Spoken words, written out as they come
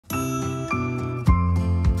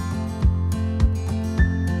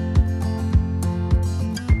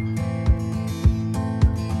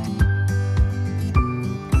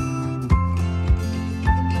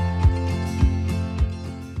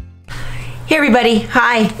Hey everybody,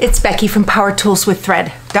 hi, it's Becky from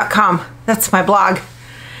powertoolswiththread.com. That's my blog.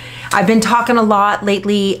 I've been talking a lot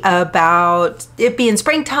lately about it being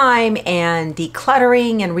springtime and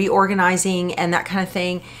decluttering and reorganizing and that kind of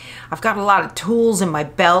thing. I've got a lot of tools in my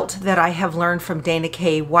belt that I have learned from Dana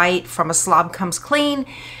K. White from A Slob Comes Clean,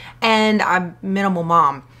 and I'm Minimal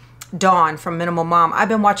Mom, Dawn from Minimal Mom. I've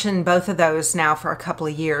been watching both of those now for a couple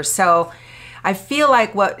of years, so I feel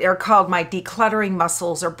like what are called my decluttering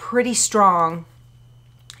muscles are pretty strong,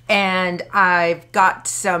 and I've got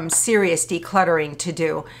some serious decluttering to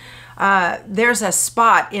do. There's a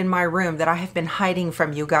spot in my room that I have been hiding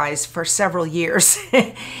from you guys for several years,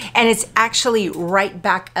 and it's actually right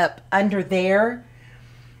back up under there,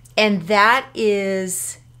 and that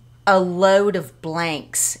is a load of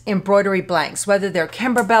blanks, embroidery blanks, whether they're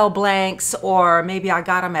Kimberbell blanks or maybe I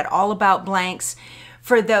got them at All About Blanks.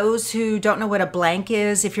 For those who don't know what a blank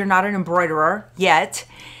is, if you're not an embroiderer yet,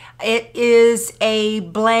 it is a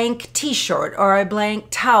blank t-shirt or a blank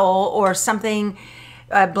towel or something,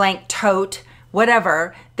 a blank tote,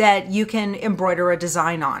 whatever, that you can embroider a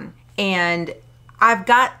design on. And I've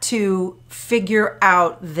got to figure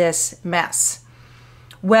out this mess.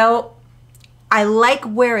 Well, I like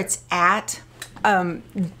where it's at.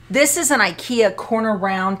 This is an IKEA corner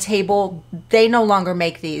round table. They no longer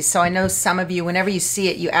make these. So I know some of you, whenever you see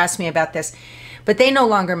it, you ask me about this, but they no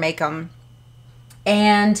longer make them.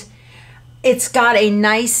 And it's got a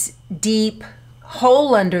nice deep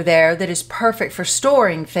hole under there that is perfect for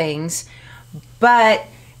storing things, but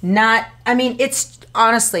not, I mean, it's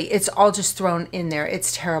honestly, it's all just thrown in there.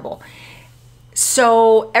 It's terrible.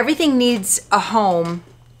 So everything needs a home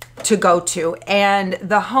to go to, and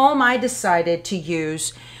the home I decided to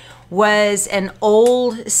use was an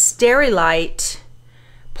old Sterilite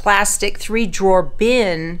plastic 3-drawer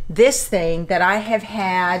bin. This thing that I have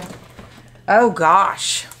had, oh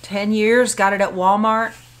gosh, 10 years, got it at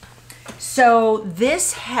Walmart. So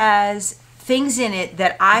this has things in it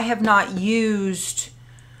that I have not used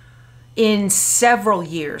in several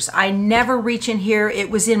years. I never reach in here.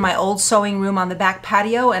 It was in my old sewing room on the back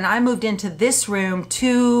patio, and I moved into this room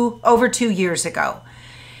over 2 years ago.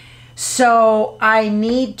 So I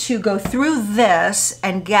need to go through this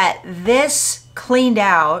and get this cleaned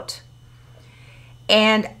out,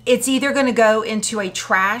 and it's either going to go into a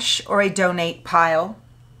trash or a donate pile.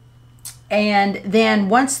 And then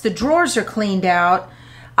once the drawers are cleaned out,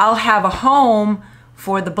 I'll have a home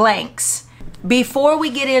for the blanks. Before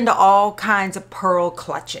we get into all kinds of pearl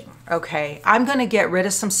clutching, okay, I'm going to get rid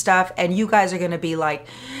of some stuff, and you guys are going to be like,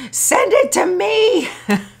 send it to me.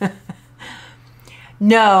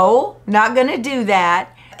 No, not going to do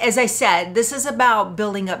that. As I said, this is about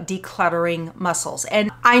building up decluttering muscles.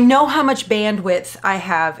 And I know how much bandwidth I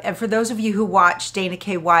have. And for those of you who watch Dana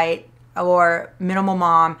K. White or Minimal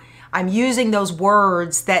Mom, I'm using those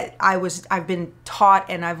words that I've been taught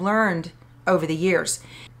and I've learned over the years.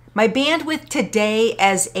 My bandwidth today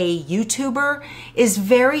as a YouTuber is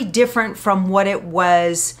very different from what it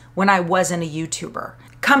was when I wasn't a YouTuber.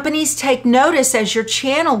 Companies take notice as your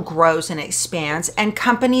channel grows and expands, and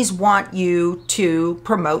companies want you to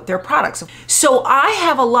promote their products. So I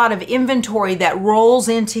have a lot of inventory that rolls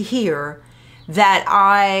into here that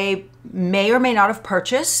I may or may not have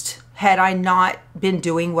purchased had I not been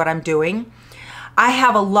doing what I'm doing. I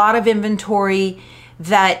have a lot of inventory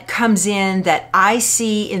that comes in that I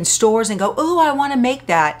see in stores and go, oh, I want to make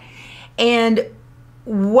that. And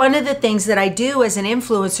one of the things that I do as an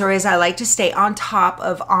influencer is I like to stay on top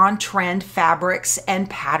of on-trend fabrics and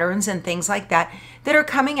patterns and things like that that are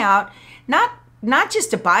coming out, not just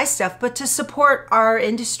to buy stuff, but to support our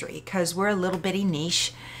industry, because we're a little bitty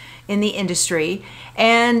niche in the industry.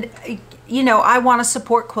 And, you know, I want to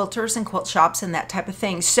support quilters and quilt shops and that type of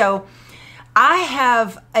thing. So I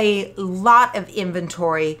have a lot of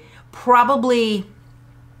inventory, probably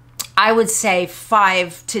I would say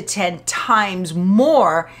 5 to 10 times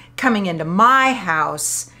more coming into my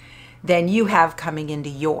house than you have coming into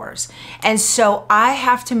yours. And so I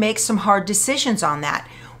have to make some hard decisions on that.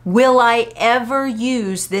 Will I ever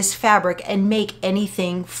use this fabric and make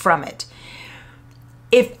anything from it?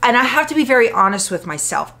 And I have to be very honest with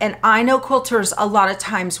myself. And I know quilters, a lot of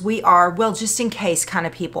times we are, well, just in case kind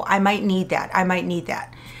of people. I might need that. I might need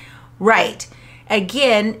that. Right.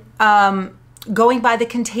 Again, going by the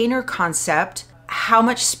container concept, how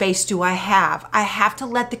much space do I have? I have to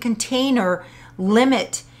let the container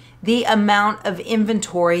limit the amount of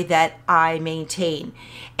inventory that I maintain.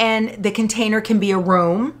 And the container can be a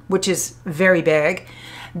room, which is very big.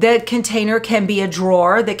 The container can be a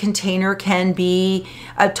drawer. The container can be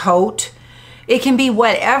a tote. It can be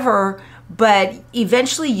whatever, But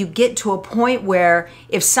eventually you get to a point where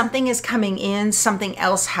if something is coming in, something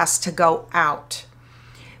else has to go out.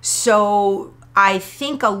 So I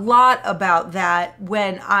think a lot about that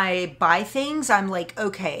when I buy things. I'm like,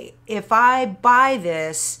 okay, if I buy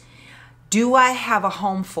this, do I have a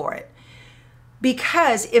home for it?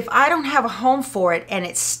 Because if I don't have a home for it and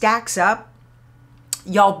it stacks up,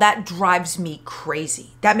 y'all, that drives me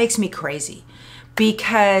crazy. That makes me crazy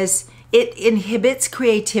because it inhibits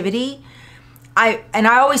creativity. I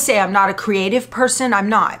always say I'm not a creative person. I'm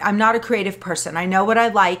not a creative person. I know what I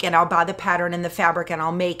like and I'll buy the pattern and the fabric and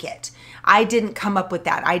I'll make it. I didn't come up with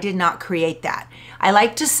that. I did not create that. I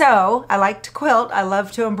like to sew. I like to quilt. I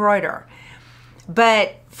love to embroider.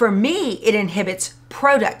 But for me, it inhibits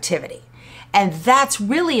productivity. And that's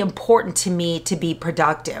really important to me to be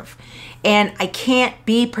productive. And I can't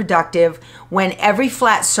be productive when every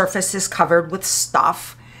flat surface is covered with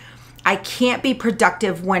stuff. I can't be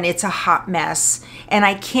productive when it's a hot mess. And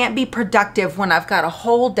I can't be productive when I've got a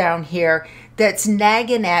hole down here that's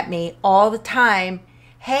nagging at me all the time.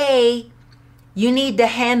 Hey, you need to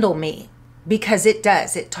handle me. Because it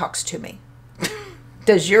does. It talks to me.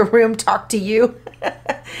 Does your room talk to you?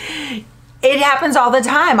 It happens all the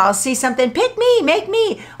time. I'll see something, pick me, make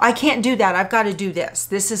me. I can't do that. I've got to do this.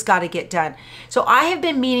 This has got to get done. So I have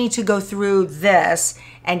been meaning to go through this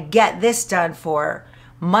and get this done for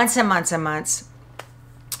months and months and months.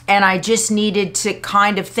 And I just needed to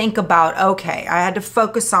kind of think about, okay, I had to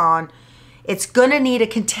focus on, it's going to need a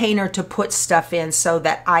container to put stuff in so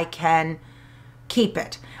that I can keep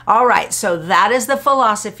it. All right, so that is the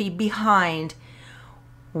philosophy behind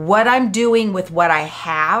what I'm doing with what I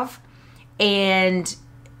have. And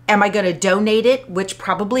am I going to donate it? Which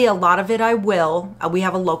probably a lot of it I will. We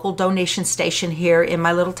have a local donation station here in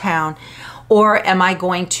my little town. Or am I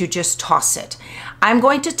going to just toss it? I'm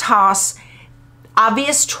going to toss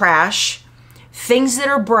obvious trash, things that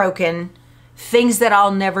are broken, things that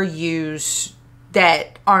I'll never use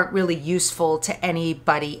that aren't really useful to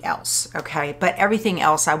anybody else, okay? But everything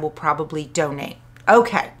else I will probably donate.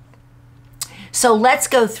 Okay. So let's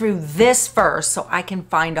go through this first so I can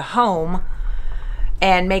find a home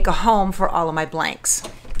and make a home for all of my blanks.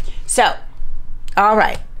 So, all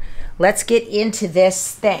right, let's get into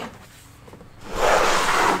this thing.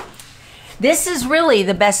 This is really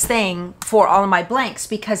the best thing for all of my blanks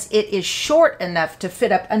because it is short enough to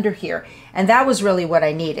fit up under here. And that was really what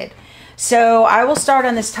I needed. So I will start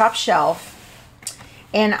on this top shelf.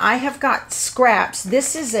 And I have got scraps.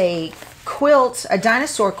 This is a quilt, a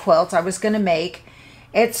dinosaur quilt I was going to make.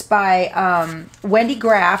 It's by Wendy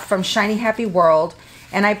Graff from Shiny Happy World.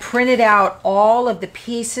 And I printed out all of the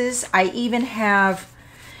pieces. I even have,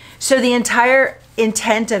 so the entire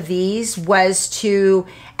intent of these was to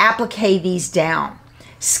applique these down.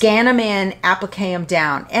 Scan them in, applique them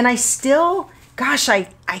down. And I still, gosh, I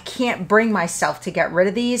can't bring myself to get rid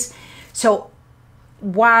of these. So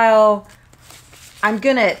while I'm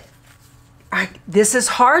gonna, this is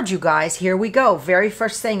hard, you guys. Here we go. Very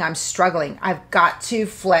first thing, I'm struggling. I've got to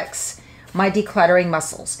flex my decluttering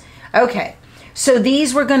muscles. Okay, so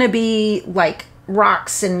these were gonna be like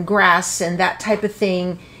rocks and grass and that type of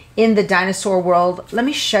thing in the dinosaur world. Let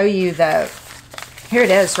me show you the, here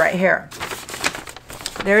it is right here.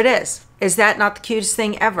 There it is. Is that not the cutest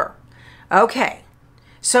thing ever? Okay,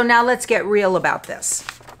 so now let's get real about this.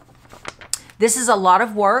 This is a lot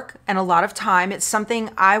of work and a lot of time. It's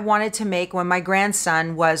something I wanted to make when my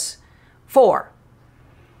grandson was 4.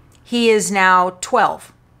 He is now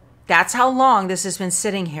 12. That's how long this has been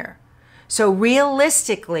sitting here. So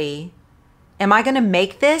realistically, am I going to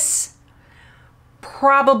make this?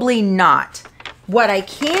 Probably not. What I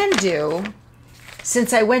can do,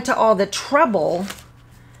 since I went to all the trouble,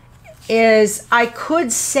 is I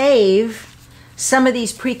could save some of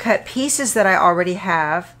these pre-cut pieces that I already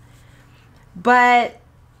have. But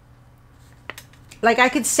like I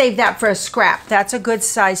could save that for a scrap. That's a good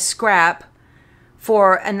size scrap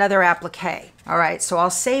for another applique. All right, so I'll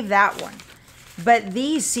save that one. But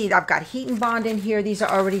these, see, I've got heat and bond in here. These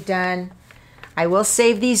are already done. I will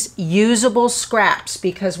save these usable scraps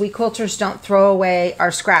because we quilters don't throw away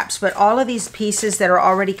our scraps. But all of these pieces that are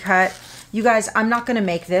already cut, you guys, I'm not going to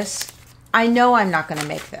make this. I know I'm not going to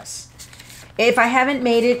make this. If I haven't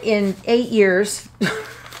made it in 8 years,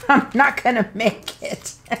 I'm not going to make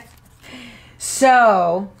it.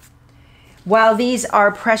 So, while these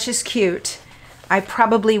are precious cute, I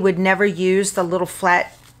probably would never use the little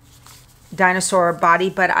flat dinosaur body,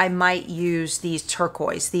 but I might use these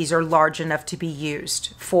turquoise. These are large enough to be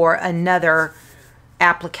used for another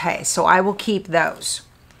applique. So I will keep those.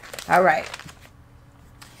 All right.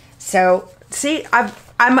 So, see,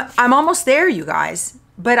 I'm almost there, you guys.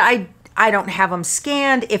 But I I don't have them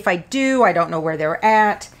scanned. If I do, I don't know where they're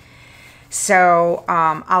at. So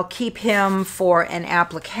I'll keep him for an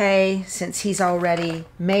applique since he's already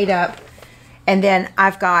made up. And then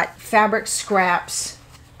I've got fabric scraps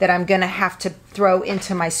that I'm gonna have to throw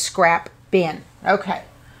into my scrap bin. Okay,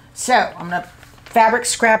 so I'm gonna fabric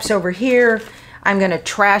scraps over here. I'm gonna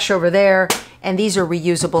trash over there. And these are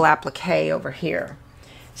reusable applique over here.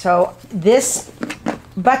 So this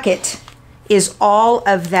bucket is all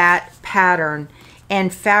of that pattern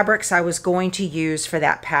and fabrics I was going to use for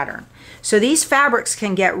that pattern. So these fabrics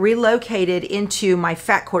can get relocated into my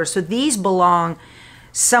fat quarter. So these belong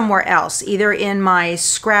somewhere else, either in my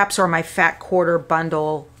scraps or my fat quarter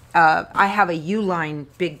bundle. I have a U-line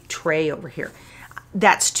big tray over here.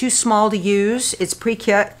 That's too small to use. It's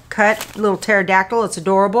pre-cut, little pterodactyl. It's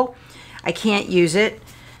adorable. I can't use it.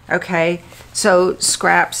 Okay, so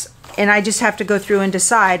scraps. And I just have to go through and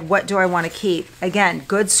decide what do I want to keep. Again,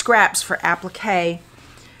 good scraps for applique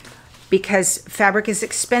because fabric is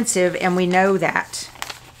expensive and we know that.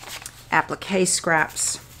 Applique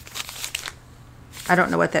scraps. I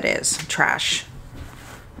don't know what that is. Trash.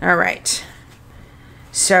 All right.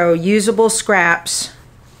 So usable scraps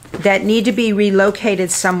that need to be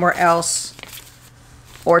relocated somewhere else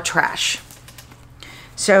or trash.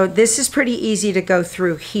 So this is pretty easy to go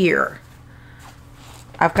through here.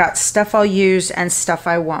 I've got stuff I'll use and stuff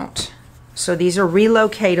I won't. So these are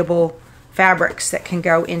relocatable fabrics that can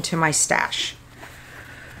go into my stash.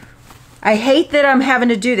 I hate that I'm having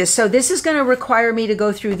to do this. So this is going to require me to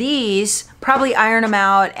go through these, probably iron them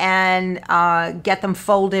out and get them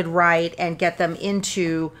folded right and get them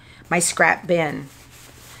into my scrap bin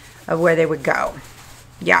of where they would go.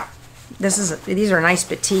 Yeah, these are nice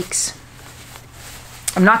batiks.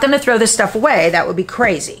 I'm not going to throw this stuff away. That would be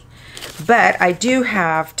crazy. But I do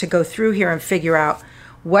have to go through here and figure out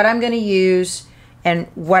what I'm going to use and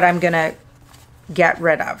what I'm going to get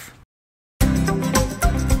rid of.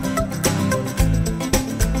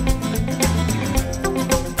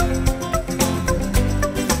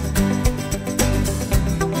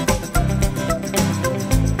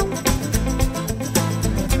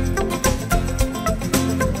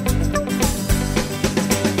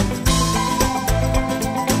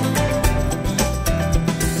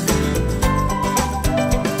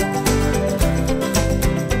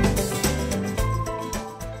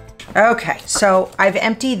 Okay, so I've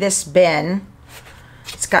emptied this bin.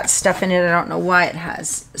 It's got stuff in it. I don't know why it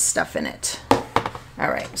has stuff in it. All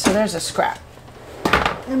right, so there's a scrap.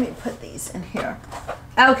 Let me put these in here.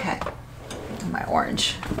 Okay, my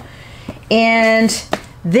orange. And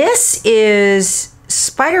this is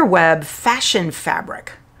spiderweb fashion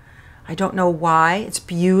fabric. I don't know why. It's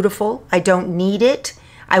beautiful. I don't need it.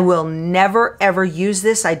 I will never, ever use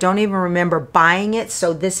this. I don't even remember buying it,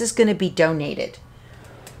 so this is going to be donated.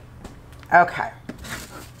 Okay,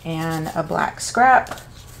 and a black scrap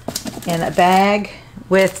in a bag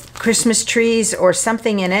with Christmas trees or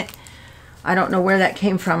something in it. I don't know where that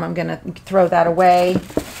came from. I'm gonna throw that away.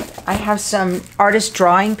 I have some artist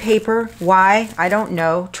drawing paper. Why? I don't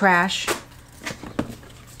know. Trash.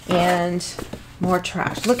 And more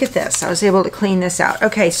trash. Look at this. I was able to clean this out.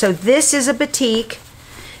 Okay, so this is a batik.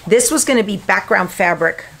 This was gonna be background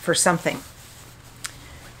fabric for something.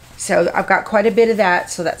 So I've got quite a bit of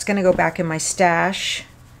that, so that's going to go back in my stash.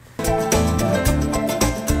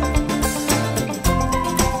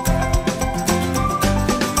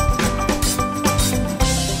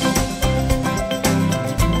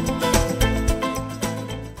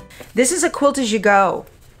 This is a quilt as you go.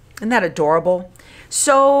 Isn't that adorable?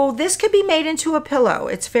 So this could be made into a pillow.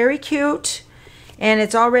 It's very cute and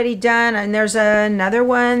it's already done. And there's another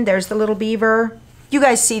one. There's the little beaver. You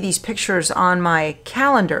guys see these pictures on my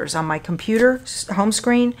calendars on my computer home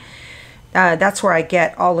screen. That's where I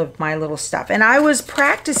get all of my little stuff. And I was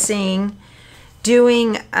practicing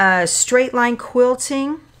doing straight line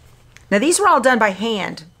quilting. Now these were all done by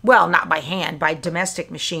hand. Well, not by hand, by domestic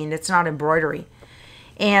machine. It's not embroidery.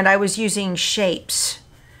 And I was using shapes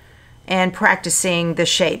and practicing the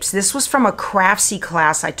shapes. This was from a Craftsy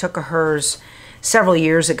class I took of hers several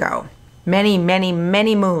years ago. Many, many,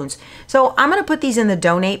 many moons. So I'm going to put these in the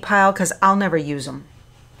donate pile because I'll never use them.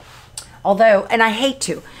 Although, and I hate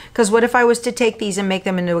to, because what if I was to take these and make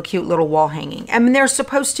them into a cute little wall hanging? I mean, they're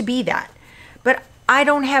supposed to be that. But I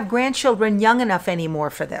don't have grandchildren young enough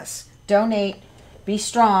anymore for this. Donate, be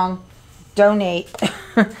strong, donate.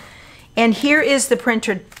 And here is the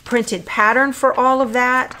printed pattern for all of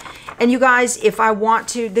that. And you guys, if I want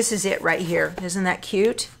to, this is it right here. Isn't that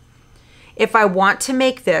cute? If I want to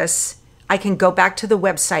make this, I can go back to the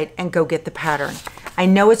website and go get the pattern. I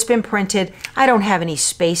know it's been printed. I don't have any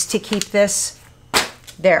space to keep this.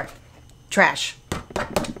 There. Trash.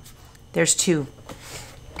 There's 2.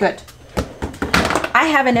 Good. I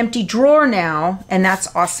have an empty drawer now, and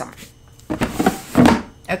that's awesome.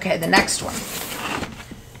 Okay, the next one.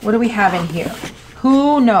 What do we have in here?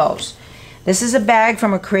 Who knows? This is a bag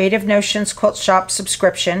from a Creative Notions Quilt Shop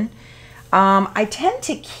subscription. I tend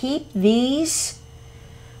to keep these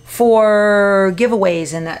for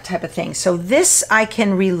giveaways and that type of thing. So this I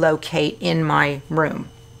can relocate in my room.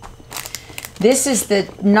 This is the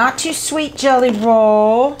Not Too Sweet Jelly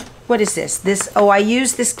Roll. What is this? Oh, I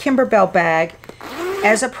use this Kimberbell bag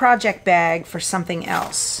as a project bag for something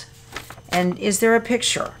else. And is there a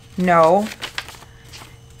picture? No.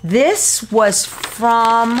 This was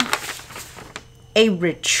from a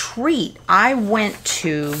retreat I went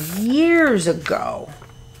to years ago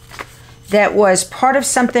that was part of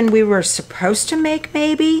something we were supposed to make,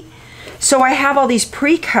 maybe. So I have all these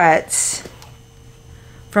pre-cuts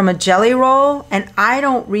from a jelly roll, and I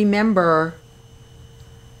don't remember.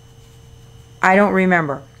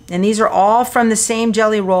 And these are all from the same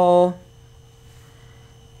jelly roll.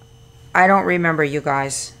 I don't remember, you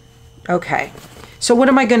guys. Okay, so what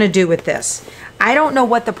am I gonna do with this? I don't know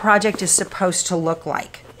what the project is supposed to look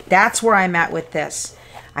like. That's where I'm at with this.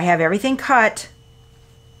 I have everything cut.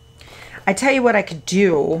 I tell you what I could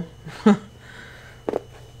do.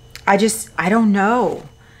 I don't know.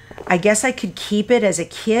 I guess I could keep it as a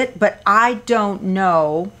kit, but I don't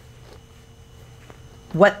know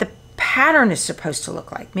what the pattern is supposed to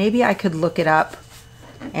look like. Maybe I could look it up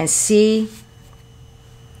and see.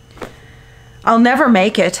 I'll never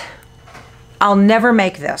make it. I'll never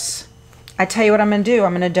make this. I tell you what I'm going to do.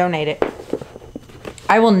 I'm going to donate it.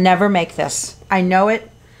 I will never make this. I know it.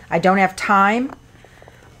 I don't have time.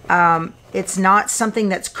 It's not something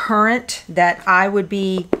that's current that I would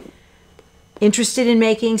be interested in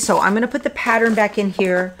making. So I'm going to put the pattern back in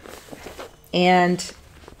here, and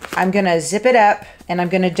I'm going to zip it up, and I'm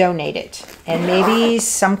going to donate it. And maybe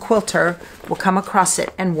some quilter will come across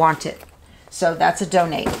it and want it. So that's a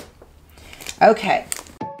donate. Okay.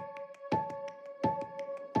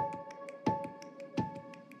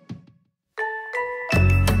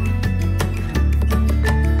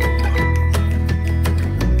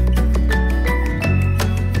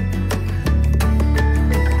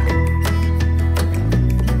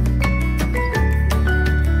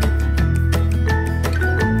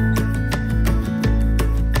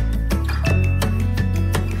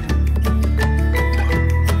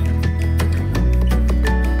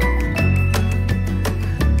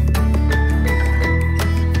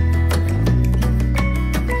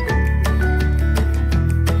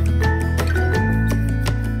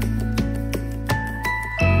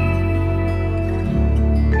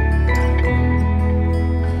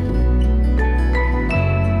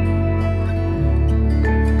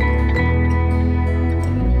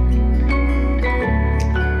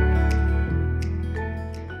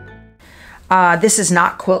 This is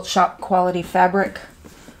not quilt shop quality fabric.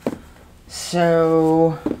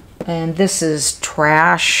 So, and this is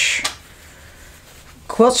trash.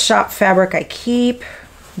 Quilt shop fabric I keep.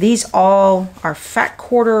 These all are fat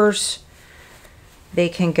quarters. They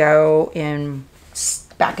can go in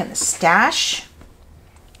back in the stash.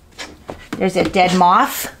 There's a dead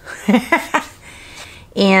moth.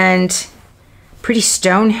 And pretty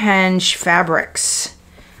Stonehenge fabrics.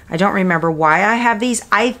 I don't remember why I have these.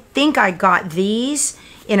 I think I got these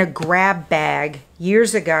in a grab bag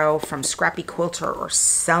years ago from Scrappy Quilter or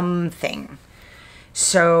something.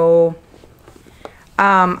 So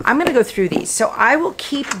I'm going to go through these. So I will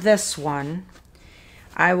keep this one.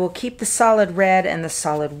 I will keep the solid red and the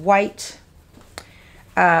solid white.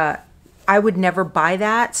 I would never buy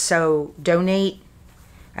that, so donate.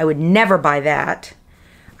 I would never buy that.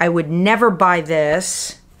 I would never buy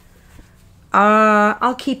this.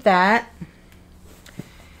 I'll keep that.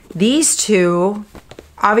 These two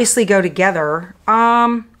obviously go together.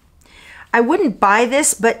 I wouldn't buy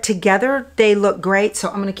this, but together they look great, so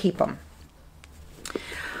I'm going to keep them.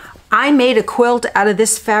 I made a quilt out of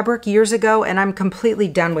this fabric years ago, and I'm completely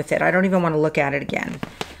done with it. I don't even want to look at it again.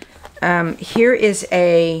 Here is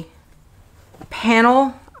a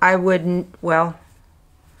panel. I wouldn't, well,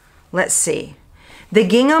 let's see. The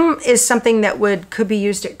gingham is something that could be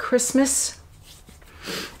used at Christmas.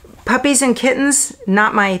 Puppies and kittens,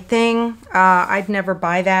 not my thing. I'd never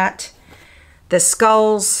buy that. The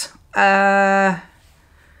skulls, I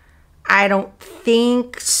don't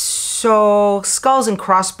think so. Skulls and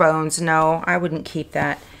crossbones, no, I wouldn't keep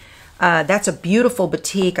that. That's a beautiful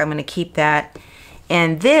batik. I'm going to keep that.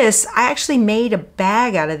 And this, I actually made a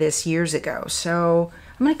bag out of this years ago, so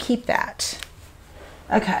I'm going to keep that.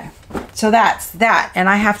 Okay, so that's that. And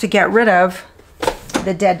I have to get rid of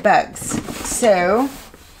the dead bugs. So,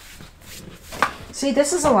 see,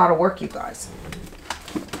 this is a lot of work, you guys.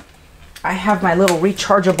 I have my little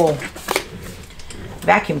rechargeable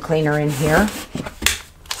vacuum cleaner in here.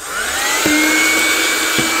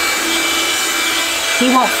 He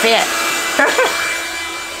won't fit.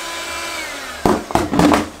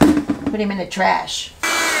 Put him in the trash.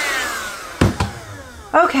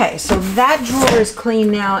 Okay, so that drawer is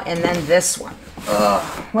clean now, and then this one. Ugh,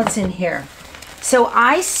 what's in here? So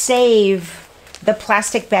I save the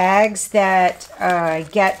plastic bags that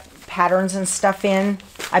get patterns and stuff in.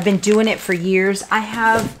 I've been doing it for years. I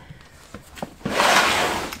have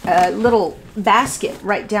a little basket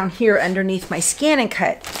right down here underneath my scan and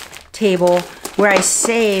cut table where I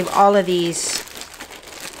save all of these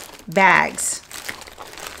bags.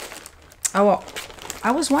 Oh, well,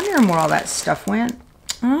 I was wondering where all that stuff went.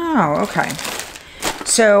 Oh, okay.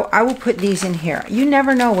 So I will put these in here. You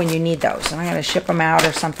never know when you need those. And I got to ship them out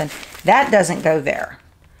or something. That doesn't go there.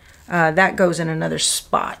 That goes in another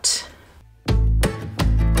spot.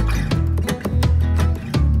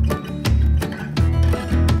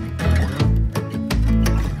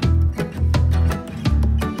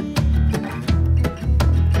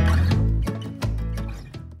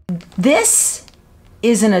 This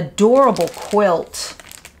is an adorable quilt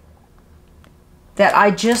that I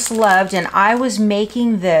just loved, and I was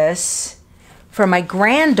making this for my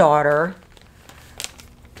granddaughter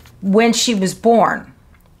when she was born,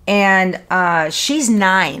 and she's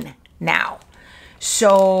 9 now,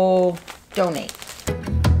 so donate.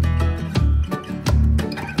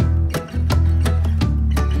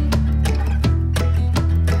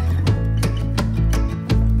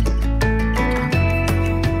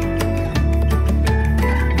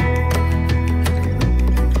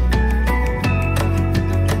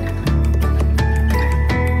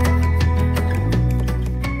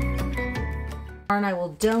 And I will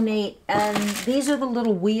donate, and these are the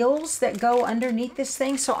little wheels that go underneath this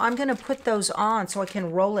thing, so I'm going to put those on so I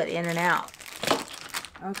can roll it in and out.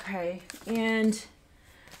 Okay, and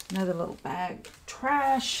another little bag of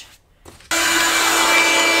trash.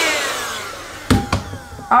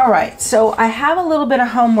 All right, so I have a little bit of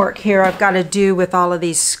homework here I've got to do with all of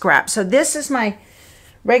these scraps. So this is my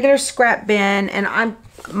regular scrap bin, and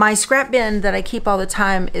my scrap bin that I keep all the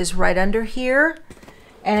time is right under here.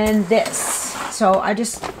 And this, so I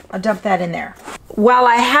dump that in there. While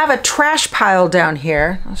I have a trash pile down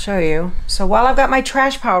here, I'll show you. So while I've got my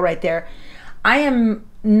trash pile right there, I am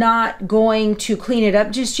not going to clean it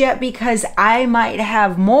up just yet because I might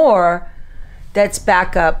have more that's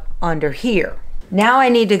back up under here. Now I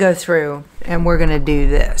need to go through and we're gonna do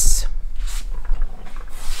this.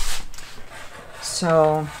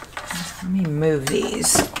 So let me move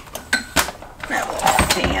these. That little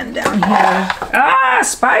fan down here. Ah,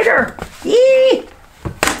 spider! Yee!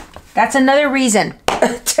 That's another reason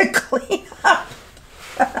to clean up.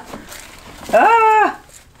 Ah!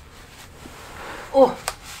 Oh!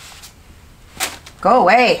 Go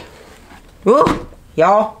away! Ooh,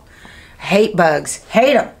 y'all! Hate bugs.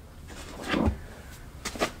 Hate them.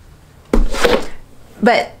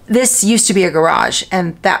 But this used to be a garage,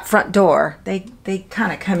 and that front door, they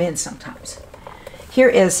kind of come in sometimes. Here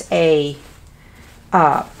is a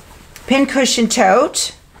pincushion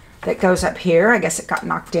tote that goes up here. I guess it got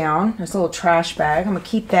knocked down. There's a little trash bag. I'm gonna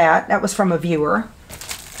keep that. That was from a viewer.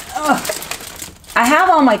 Ugh. I have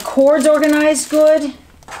all my cords organized good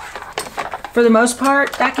for the most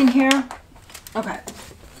part back in here. Okay.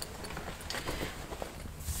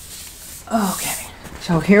 Okay.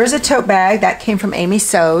 So here's a tote bag that came from Amy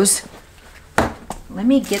Sews. Let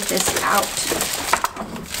me get this out.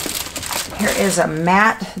 Here is a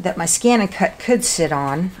mat that my scan and cut could sit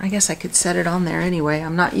on. I guess I could set it on there anyway.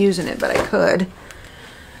 I'm not using it, but I could.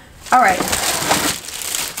 All right.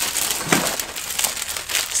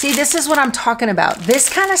 See, this is what I'm talking about. This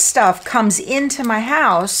kind of stuff comes into my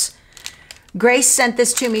house. Grace sent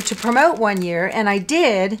this to me to promote one year, and I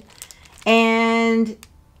did. And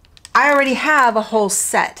I already have a whole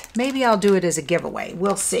set. Maybe I'll do it as a giveaway.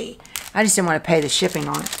 We'll see. I just didn't want to pay the shipping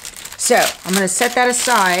on it. So I'm going to set that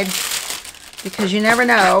aside because you never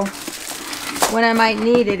know when I might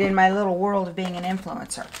need it in my little world of being an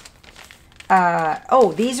influencer.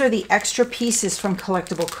 Oh, these are the extra pieces from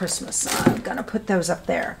Collectible Christmas. I'm going to put those up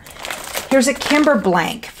there. Here's a Kimber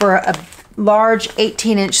blank for a large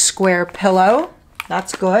 18-inch square pillow.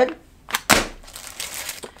 That's good.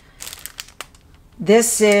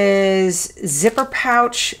 This is zipper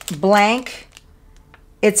pouch blank.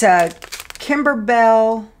 It's a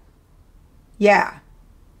Kimberbell. Yeah.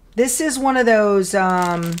 This is one of those,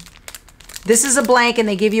 this is a blank and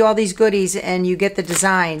they give you all these goodies and you get the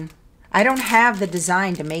design I don't have the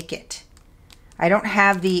design to make it. I don't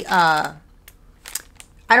have the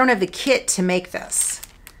kit to make this.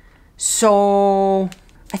 So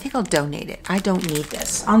I think I'll donate it. I don't need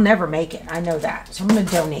this. I'll never make it. I know that. So I'm going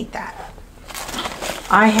to donate that.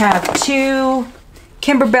 I have 2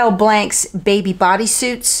 Kimberbell Blanks baby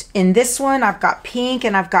bodysuits. In this one, I've got pink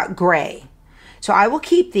and I've got gray. So I will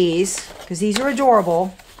keep these because these are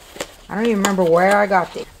adorable. I don't even remember where I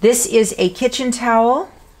got these. This is a kitchen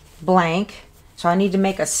towel blank. So I need to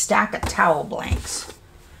make a stack of towel blanks.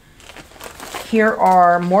 Here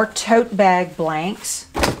are more tote bag blanks.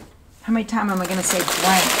 How many times am I going to say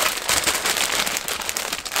blank?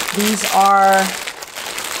 These are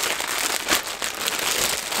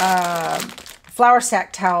flour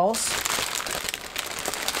sack towels.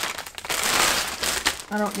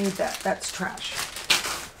 I don't need that. That's trash.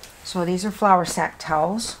 So these are flour sack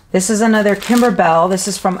towels. This is another Kimberbell. This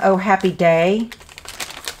is from Oh Happy Day.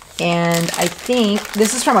 And I think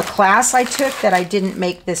this is from a class I took that I didn't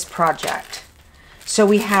make this project. So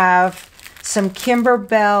we have some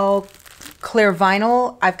Kimberbell clear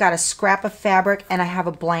vinyl. I've got a scrap of fabric and I have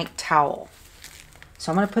a blank towel.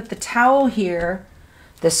 So I'm going to put the towel here.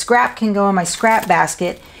 The scrap can go in my scrap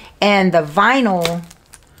basket and the vinyl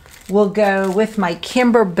will go with my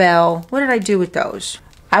Kimberbell. What did I do with those?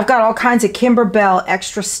 I've got all kinds of Kimberbell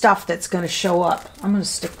extra stuff that's going to show up. I'm going to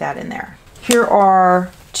stick that in there. Here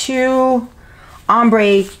are 2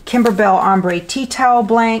 Kimberbell ombre tea towel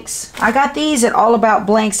blanks. I got these at All About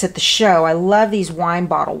Blanks at the show. I love these wine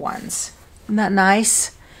bottle ones. Isn't that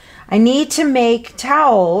nice? I need to make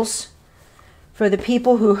towels for the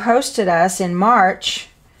people who hosted us in March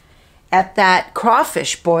at that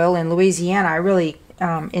crawfish boil in Louisiana. I really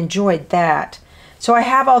enjoyed that. So I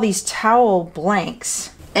have all these towel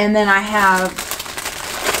blanks. And then I have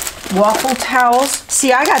waffle towels.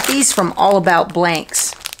 See, I got these from All About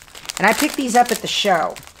Blanks. And I picked these up at the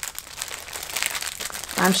show.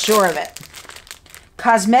 I'm sure of it.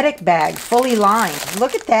 Cosmetic bag, fully lined.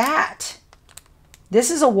 Look at that. This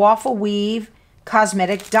is a waffle weave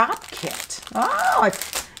cosmetic dot kit. Oh,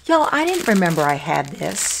 y'all, I didn't remember I had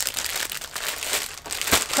this.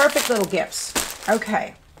 Perfect little gifts.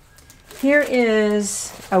 Okay. Here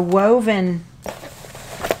is a woven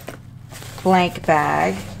blank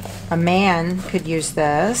bag. A man could use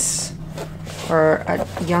this. Or a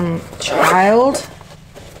young child.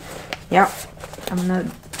 Yep.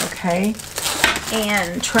 Okay.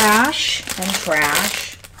 And trash.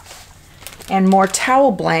 And more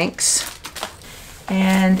towel blanks.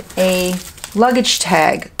 And a luggage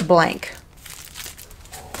tag blank.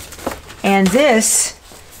 And this,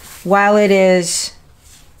 while it is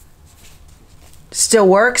still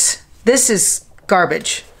works, this is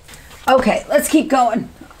garbage. Okay, let's keep going.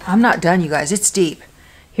 I'm not done, you guys. It's deep.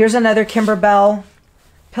 Here's another Kimberbell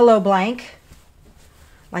pillow blank,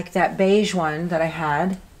 like that beige one that I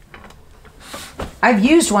had. I've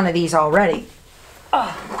used one of these already.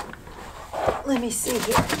 Oh, let me see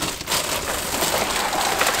here.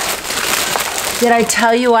 Did I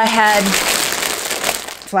tell you I had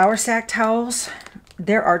flour sack towels?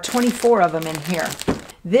 There are 24 of them in here.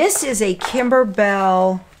 This is a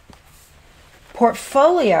Kimberbell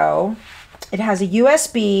portfolio. It has a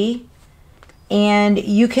USB. And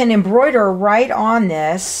you can embroider right on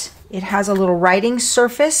this. It has a little writing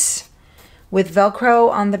surface with Velcro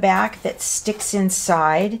on the back that sticks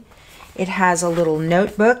inside. It has a little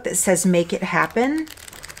notebook that says "Make It Happen."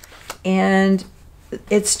 And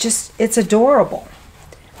it's adorable.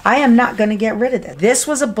 I am not going to get rid of this. This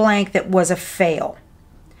was a blank that was a fail.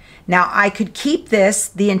 Now I could keep this.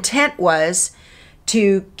 The intent was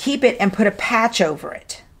to keep it and put a patch over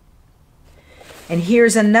it. And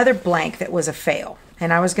here's another blank that was a fail.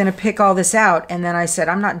 And I was going to pick all this out. And then I said,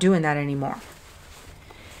 I'm not doing that anymore.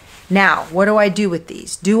 Now, what do I do with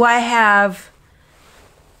these? Do I have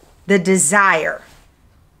the desire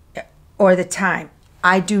or the time?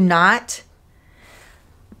 I do not.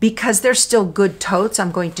 Because they're still good totes,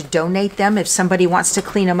 I'm going to donate them. If somebody wants to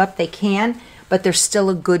clean them up, they can. But they're still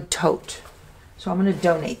a good tote. So I'm going to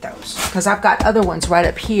donate those. Because I've got other ones right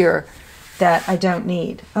up here that I don't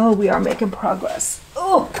need. Oh, we are making progress.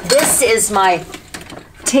 Oh, this is my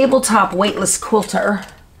tabletop weightless quilter.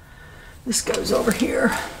 This goes over here.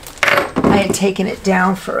 I had taken it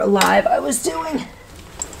down for a live I was doing.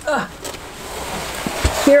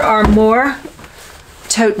 Here are more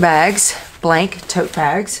tote bags, blank tote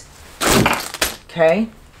bags. Okay.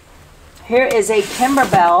 Here is a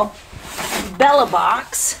Kimberbell Bella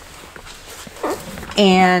box.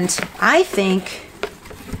 And I think,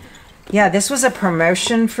 yeah, this was a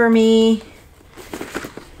promotion for me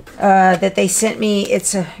that they sent me.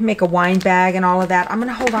 It's a make a wine bag and all of that. I'm going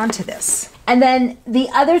to hold on to this. And then the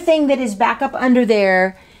other thing that is back up under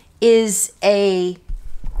there is a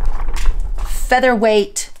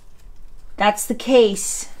featherweight. That's the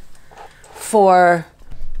case for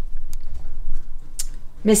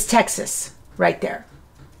Miss Texas right there.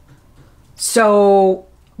 So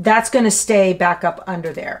that's going to stay back up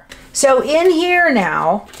under there. So in here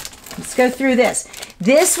now, let's go through this.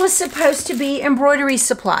 This was supposed to be embroidery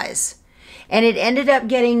supplies, and it ended up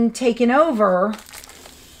getting taken over.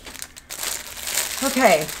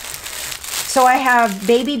 Okay, so I have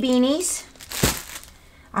baby beanies.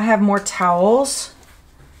 I have more towels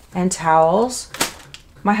and towels.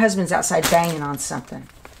 My husband's outside banging on something.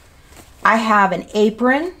 I have an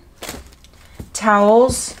apron,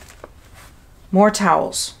 towels, more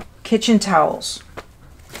towels, kitchen towels,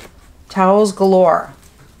 towels galore,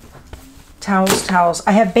 towels, towels.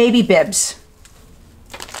 I have baby bibs.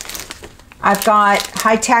 I've got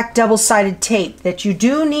high-tack double-sided tape that you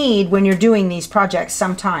do need when you're doing these projects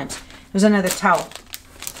sometimes. There's another towel.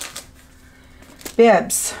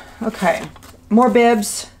 Bibs. Okay. More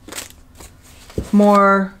bibs.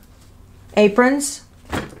 More aprons.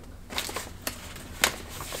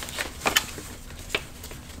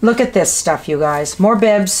 Look at this stuff, you guys. More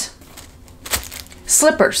bibs.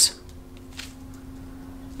 Slippers.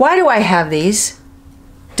 Why do I have these?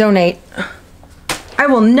 Donate. I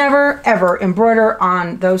will never, ever embroider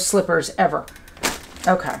on those slippers, ever.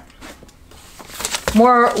 Okay.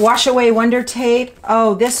 More wash away wonder tape.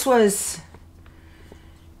 Oh, this was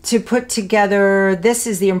to put together. This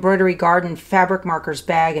is the Embroidery Garden fabric markers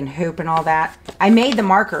bag and hoop and all that. I made the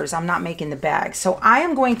markers. I'm not making the bag. So I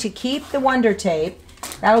am going to keep the wonder tape.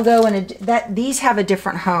 That'll go in these have a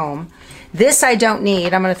different home. This I don't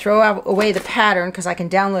need. I'm going to throw away the pattern because I can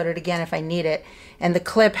download it again if I need it. And the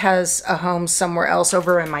clip has a home somewhere else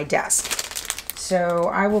over in my desk. So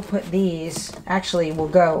I will put these, actually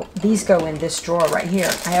these go in this drawer right here.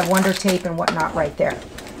 I have wonder tape and whatnot right there.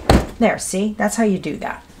 There, see? That's how you do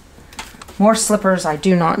that. More slippers I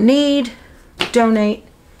do not need. Donate.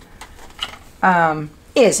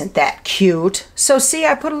 Isn't that cute? So see,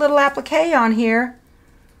 I put a little applique on here.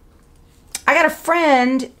 I got a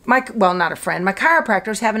friend, well, not a friend, my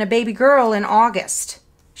chiropractor's having a baby girl in August.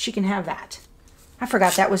 She can have that. I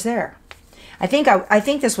forgot that was there. I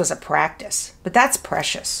think this was a practice, but that's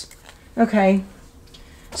precious. Okay,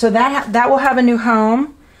 so that will have a new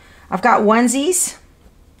home. I've got onesies,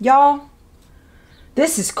 y'all.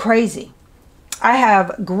 This is crazy. I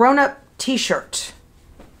have grown-up t-shirt,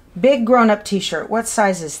 big grown-up t-shirt. What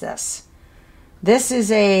size is this? This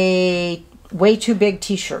is a way too big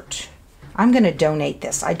t-shirt. I'm gonna donate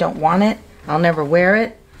this. I don't want it. I'll never wear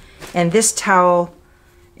it. And this towel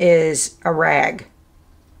is a rag.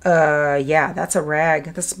 Yeah, that's a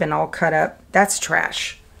rag. This has been all cut up. That's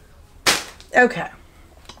trash. Okay.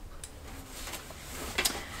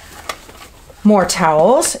 More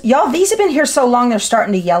towels. Y'all, these have been here so long they're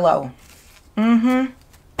starting to yellow. I'm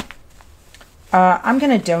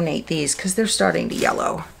going to donate these because they're starting to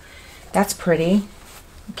yellow. That's pretty.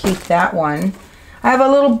 Keep that one. I have a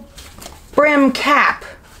little brim cap.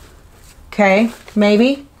 Okay,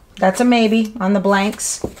 maybe. That's a maybe on the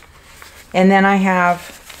blanks. And then I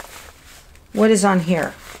have... What is on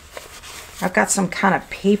here? I've got some kind of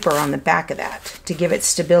paper on the back of that to give it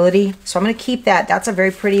stability. So I'm going to keep that. That's a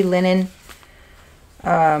very pretty linen.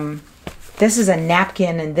 This is a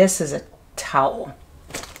napkin and this is a towel.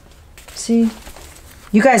 See?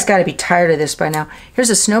 You guys got to be tired of this by now. Here's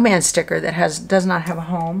a snowman sticker that does not have a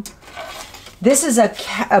home. This is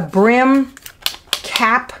a brim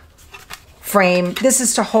cap frame. This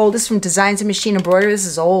is to hold, this is from Designs and Machine Embroidery. This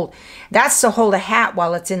is old. That's to hold a hat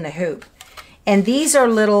while it's in the hoop. And these are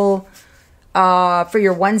little, for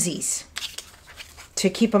your onesies, to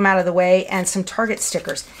keep them out of the way, and some Target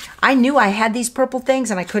stickers. I knew I had these purple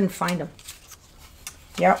things and I couldn't find them.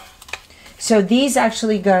 Yep. So these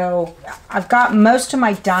actually go, I've got most of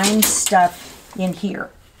my dime stuff in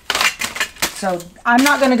here. So I'm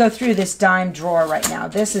not going to go through this dime drawer right now.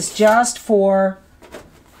 This is just for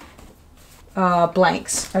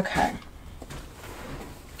blanks. Okay.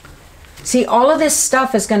 See, all of this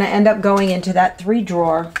stuff is going to end up going into that 3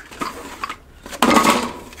 drawer.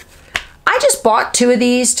 I just bought 2 of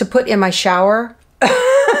these to put in my shower.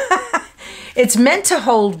 It's meant to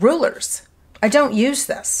hold rulers. I don't use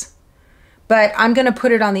this, but I'm going to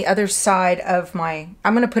put it on the other side of I'm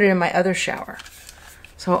going to put it in my other shower.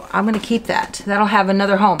 So I'm going to keep that. That'll have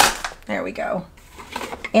another home. There we go.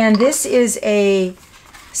 And this is a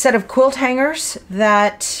set of quilt hangers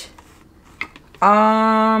that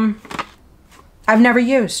I've never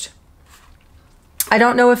used. I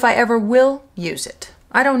don't know if I ever will use it.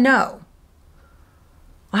 I don't know.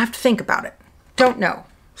 I'll have to think about it. Don't know.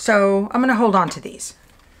 So I'm gonna hold on to these.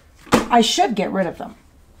 I should get rid of them.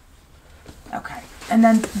 Okay, and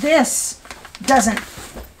then this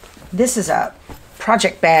is a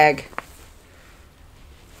project bag.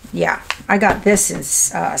 Yeah, I got this in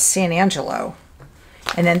San Angelo.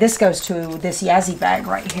 And then this goes to this Yazzie bag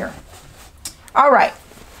right here. All right,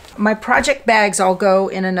 my project bags all go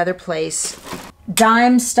in another place.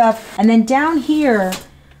 Dime stuff. And then down here,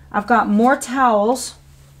 I've got more towels.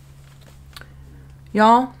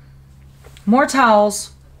 Y'all, more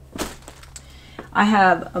towels. I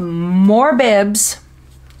have more bibs.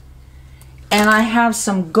 And I have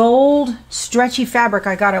some gold stretchy fabric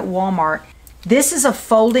I got at Walmart. This is a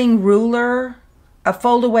folding ruler, a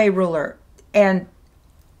fold away ruler. And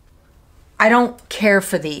I don't care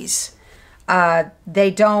for these. I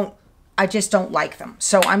just don't like them.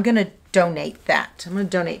 So I'm gonna donate that. I'm gonna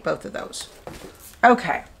donate both of those.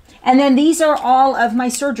 Okay. And then these are all of my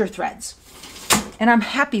serger threads. And I'm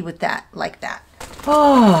happy with that, like that.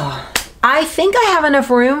 Oh, I think I have enough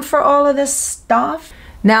room for all of this stuff.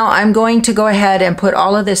 Now I'm going to go ahead and put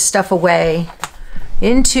all of this stuff away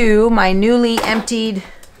into my newly emptied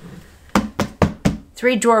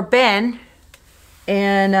 3-drawer bin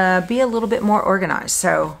and be a little bit more organized.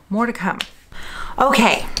 So more to come.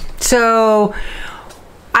 Okay, so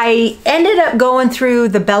I ended up going through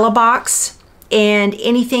the Bella box and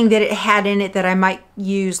anything that it had in it that I might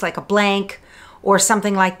use, like a blank or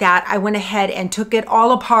something like that, I went ahead and took it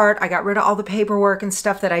all apart. I got rid of all the paperwork and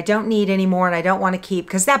stuff that I don't need anymore and I don't want to keep,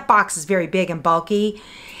 because that box is very big and bulky.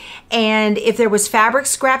 And if there was fabric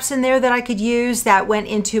scraps in there that I could use, that went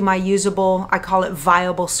into my usable, I call it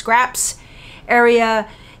viable scraps area.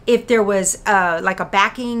 If there was like a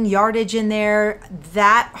backing yardage in there,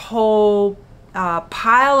 that whole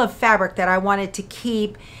pile of fabric that I wanted to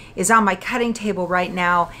keep is on my cutting table right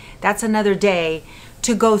now. That's another day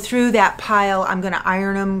to go through that pile. I'm gonna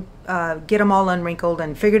iron them, get them all unwrinkled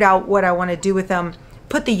and figured out what I wanna do with them.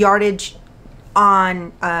 Put the yardage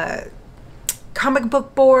on comic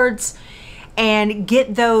book boards and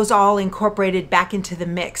get those all incorporated back into the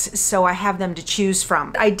mix so I have them to choose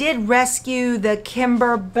from. I did rescue the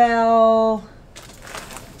Kimberbell.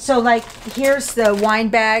 So like, here's the wine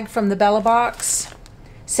bag from the Bella box.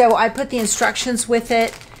 So I put the instructions with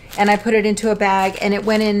it and I put it into a bag and it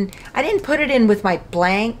went in. I didn't put it in with my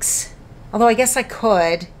blanks, although I guess I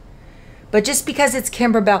could, but just because it's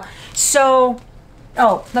Kimberbell. So,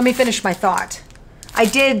 oh, let me finish my thought. I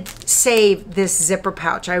did save this zipper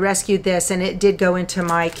pouch. I rescued this and it did go into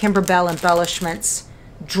my Kimberbell embellishments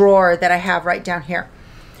drawer that I have right down here.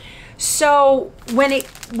 So when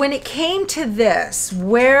it came to this,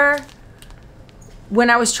 when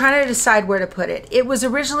I was trying to decide where to put it, it was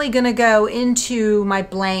originally gonna go into my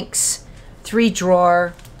blanks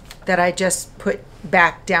 3-drawer that I just put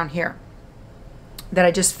back down here, that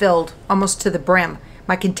I just filled almost to the brim.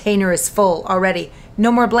 My container is full already. No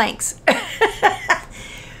more blanks.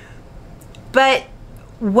 But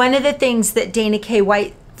one of the things that Dana K.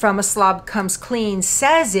 White from A Slob Comes Clean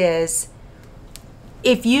says is,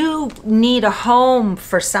 if you need a home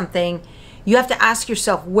for something, you have to ask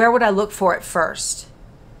yourself, where would I look for it first?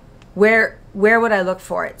 Where would I look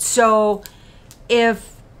for it? So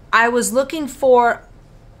if I was looking for,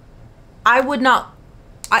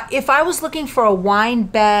 if I was looking for a wine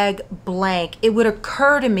bag blank, it would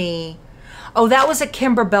occur to me, oh, that was a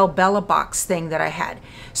Kimberbell Bella box thing that I had.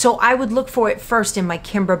 So I would look for it first in my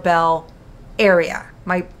Kimberbell area,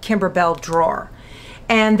 my Kimberbell drawer.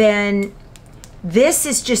 And then this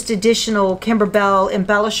is just additional Kimberbell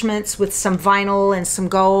embellishments with some vinyl and some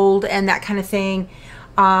gold and that kind of thing.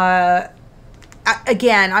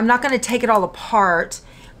 Again, I'm not going to take it all apart,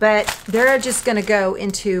 but they're just going to go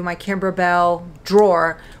into my Kimberbell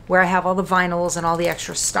drawer where I have all the vinyls and all the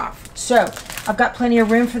extra stuff. So I've got plenty of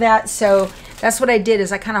room for that. So that's what I did,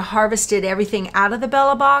 is I kind of harvested everything out of the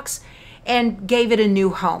Bella box and gave it a new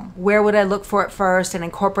home. Where would I look for it first and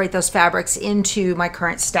incorporate those fabrics into my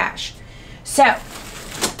current stash? So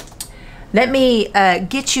let me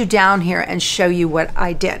get you down here and show you what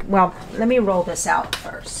I did. Well, let me roll this out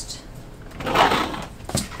first.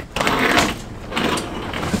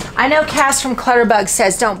 I know Cass from Clutterbug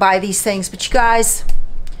says don't buy these things, but you guys,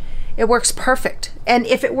 it works perfect. And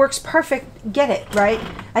if it works perfect, get it, right?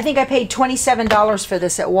 I think I paid $27 for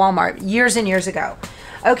this at Walmart years and years ago.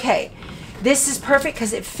 Okay, this is perfect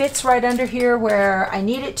because it fits right under here where I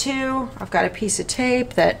need it to. I've got a piece of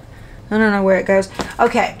tape that, I don't know where it goes.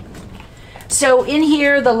 Okay, so in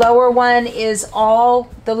here, the lower one is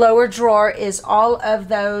all, the lower drawer is all of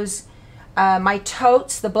those my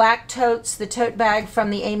totes, the black totes, the tote bag from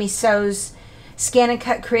the Amy Sews Scan and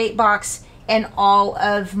Cut Create box, and all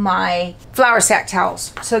of my flour sack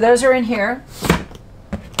towels. So those are in here.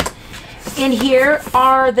 In here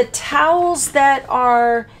are the towels that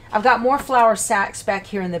are, I've got more flour sacks back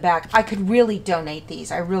here in the back. I could really donate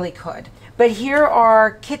these, I really could. But here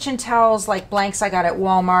are kitchen towels like blanks I got at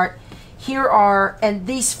Walmart. Here are, and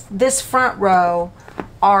this front row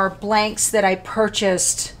are blanks that I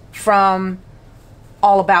purchased from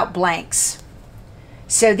All About Blanks.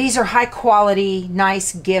 So these are high quality,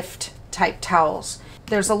 nice gift type towels.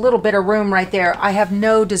 There's a little bit of room right there. I have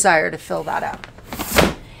no desire to fill that up.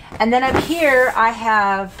 And then up here I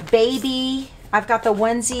have baby, I've got the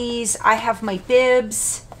onesies, I have my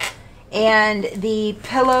bibs, and the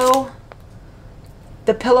pillow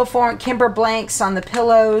form, Kimber blanks on the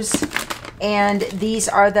pillows, and these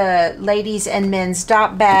are the ladies and men's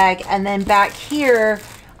dot bag. And then back here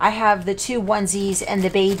I have the two onesies and the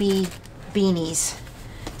baby beanies.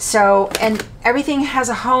 So, and everything has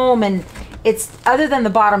a home, and it's other than the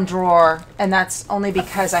bottom drawer, and that's only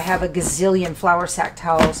because I have a gazillion flour sack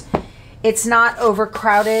towels. It's not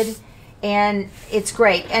overcrowded, and it's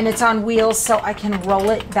great, and it's on wheels, so I can roll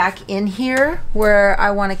it back in here where I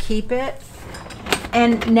want to keep it.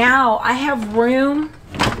 And now I have room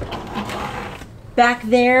back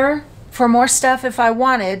there for more stuff if I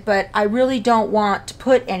wanted, but I really don't want to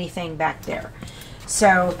put anything back there.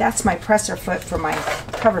 So that's my presser foot for my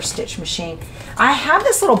cover stitch machine. I have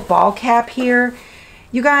this little ball cap here.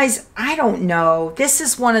 You guys, I don't know. This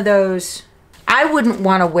is one of those, I wouldn't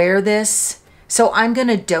want to wear this, so I'm going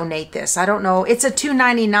to donate this. I don't know. It's a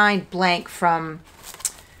 $2.99 blank from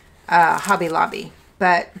Hobby Lobby,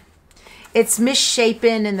 but it's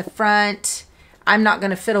misshapen in the front. I'm not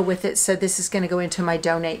going to fiddle with it, so this is going to go into my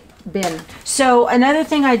donate bin. So another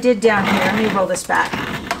thing I did down here, let me roll this back.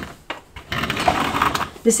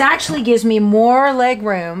 This actually gives me more leg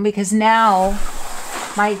room because now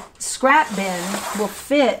my scrap bin will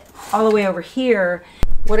fit all the way over here.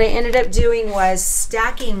 What I ended up doing was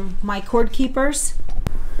stacking my cord keepers.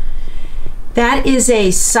 That is a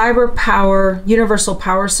Cyber Power universal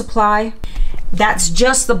power supply. That's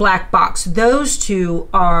just the black box. Those two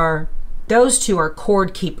are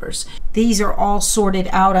cord keepers. These are all sorted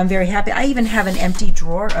out. I'm very happy. I even have an empty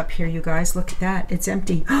drawer up here, you guys. Look at that. It's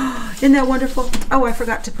empty. Isn't that wonderful? Oh, I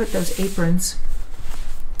forgot to put those aprons.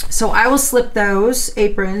 So I will slip those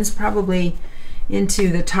aprons probably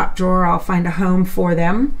into the top drawer. I'll find a home for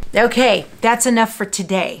them. Okay, that's enough for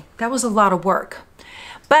today. That was a lot of work.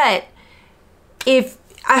 But I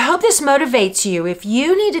hope this motivates you. If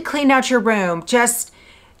you need to clean out your room, just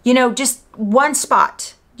one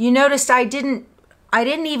spot. You noticed I didn't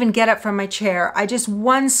even get up from my chair. I just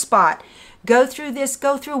one spot. Go through this,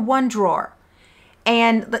 go through one drawer.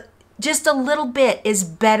 And just a little bit is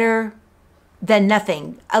better than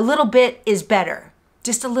nothing. A little bit is better.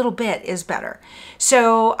 Just a little bit is better.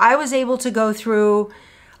 So I was able to go through,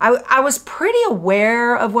 I was pretty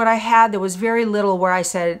aware of what I had. There was very little where I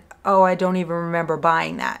said, oh, I don't even remember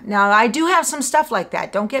buying that. Now I do have some stuff like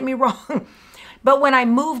that, don't get me wrong. But when I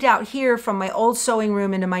moved out here from my old sewing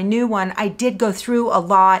room into my new one, I did go through a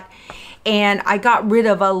lot, and I got rid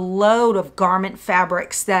of a load of garment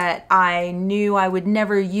fabrics that I knew I would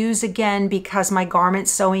never use again because my garment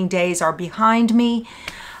sewing days are behind me.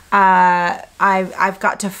 I've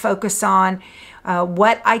got to focus on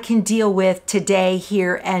what I can deal with today,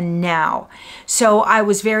 here, and now. So I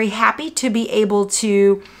was very happy to be able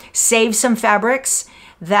to save some fabrics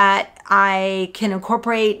that I can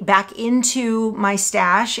incorporate back into my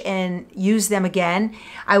stash and use them again.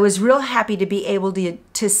 I was real happy to be able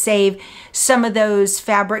to save some of those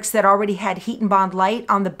fabrics that already had Heat and Bond Light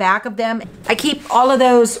on the back of them. I keep all of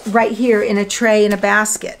those right here in a tray in a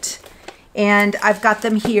basket, and I've got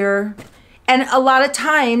them here. And a lot of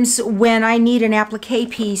times when I need an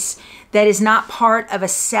applique piece that is not part of a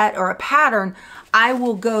set or a pattern, I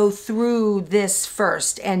will go through this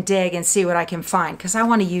first and dig and see what I can find because I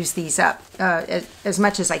want to use these up as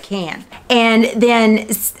much as I can. And then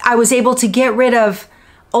I was able to get rid of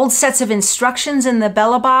old sets of instructions in the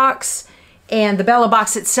Bella box and the Bella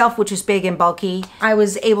box itself, which is big and bulky. I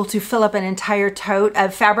was able to fill up an entire tote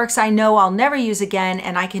of fabrics I know I'll never use again,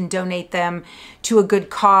 and I can donate them to a good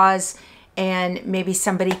cause, and maybe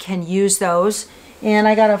somebody can use those. And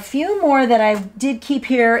I got a few more that I did keep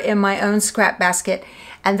here in my own scrap basket.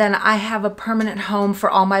 And then I have a permanent home for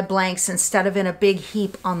all my blanks instead of in a big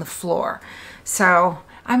heap on the floor. So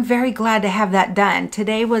I'm very glad to have that done.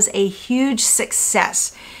 Today was a huge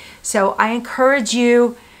success. So I encourage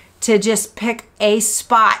you to just pick a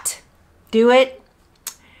spot. Do it.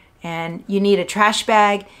 and you need a trash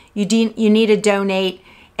bag, you need to donate,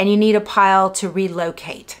 and you need a pile to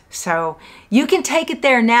relocate. So you can take it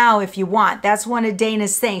there now if you want. That's one of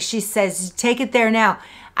Dana's things. She says, take it there now.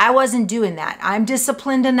 I wasn't doing that. I'm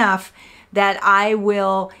disciplined enough that I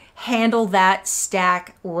will handle that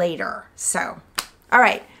stack later. So, all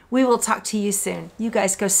right, we will talk to you soon. You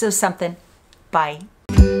guys go sew something. Bye.